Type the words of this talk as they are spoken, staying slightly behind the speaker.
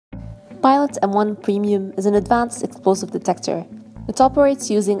Pilot M1 Premium is an advanced explosive detector. It operates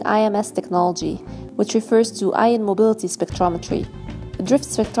using IMS technology, which refers to ion mobility spectrometry, a drift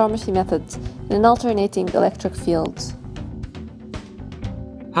spectrometry method in an alternating electric field.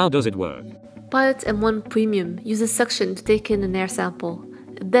 How does it work? Pilot M1 Premium uses suction to take in an air sample.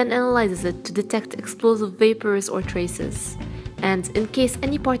 It then analyzes it to detect explosive vapors or traces, and in case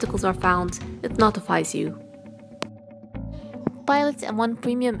any particles are found, it notifies you. Pilot M1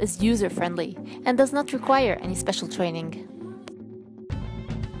 Premium is user-friendly and does not require any special training.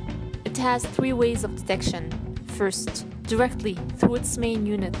 It has 3 ways of detection. First, directly through its main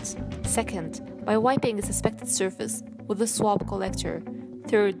unit. Second, by wiping a suspected surface with a swab collector.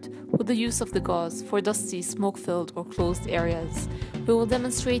 Third, with the use of the gauze for dusty, smoke-filled or closed areas. We will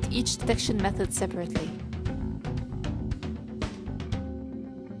demonstrate each detection method separately.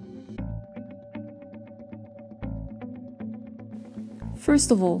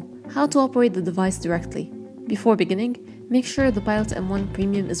 First of all, how to operate the device directly. Before beginning, make sure the Pilot M1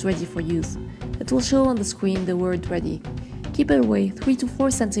 Premium is ready for use. It will show on the screen the word ready. Keep it away 3 to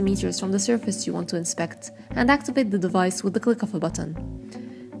 4 centimeters from the surface you want to inspect and activate the device with the click of a button.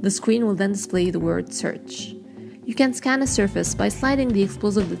 The screen will then display the word search. You can scan a surface by sliding the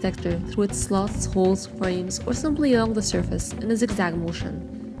explosive detector through its slots, holes, frames, or simply along the surface in a zigzag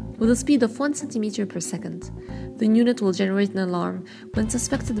motion. With a speed of 1 centimeter per second, the unit will generate an alarm when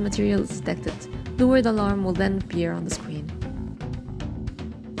suspected material is detected. The word alarm will then appear on the screen.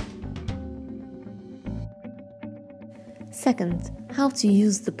 Second, how to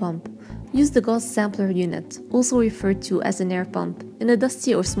use the pump. Use the gauze sampler unit, also referred to as an air pump, in a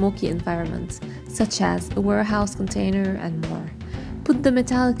dusty or smoky environment, such as a warehouse container and more. Put the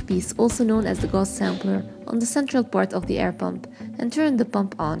metallic piece, also known as the gauze sampler, on the central part of the air pump and turn the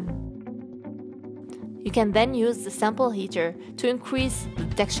pump on. You can then use the sample heater to increase the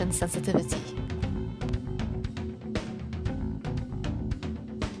detection sensitivity.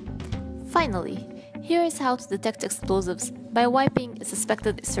 Finally, here is how to detect explosives by wiping a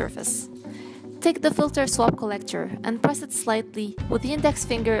suspected surface. Take the filter swab collector and press it slightly with the index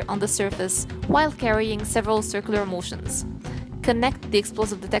finger on the surface while carrying several circular motions. Connect the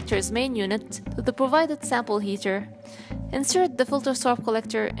explosive detector's main unit to the provided sample heater. Insert the filter swab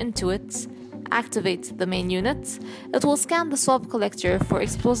collector into it. Activate the main unit. It will scan the swab collector for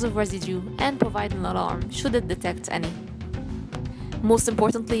explosive residue and provide an alarm should it detect any. Most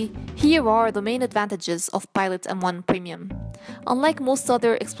importantly, here are the main advantages of Pilot M1 Premium. Unlike most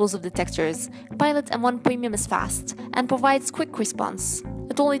other explosive detectors, Pilot M1 Premium is fast and provides quick response.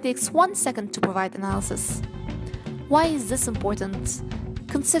 It only takes 1 second to provide analysis. Why is this important?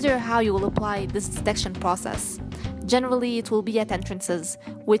 Consider how you will apply this detection process. Generally, it will be at entrances,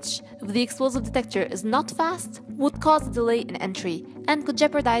 which, if the explosive detector is not fast, would cause a delay in entry and could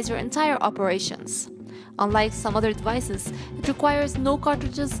jeopardize your entire operations. Unlike some other devices, it requires no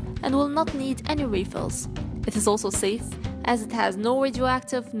cartridges and will not need any refills. It is also safe, as it has no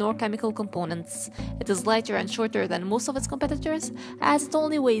radioactive nor chemical components. It is lighter and shorter than most of its competitors, as it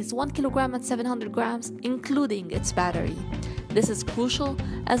only weighs 1 kilogram and 700 grams, including its battery. This is crucial,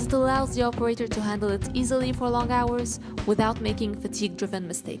 as it allows the operator to handle it easily for long hours without making fatigue-driven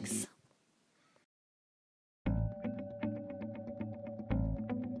mistakes.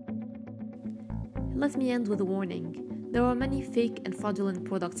 Let me end with a warning. There are many fake and fraudulent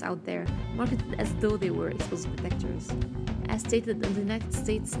products out there, marketed as though they were explosive detectors. As stated in the United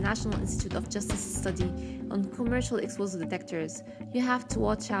States National Institute of Justice study on commercial explosive detectors, you have to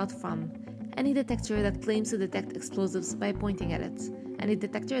watch out from any detector that claims to detect explosives by pointing at it, any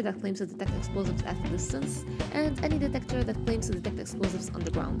detector that claims to detect explosives at a distance, and any detector that claims to detect explosives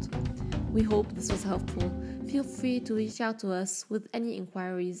underground. We hope this was helpful. Feel free to reach out to us with any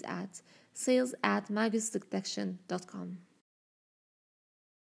inquiries at sales@magusdetection.com.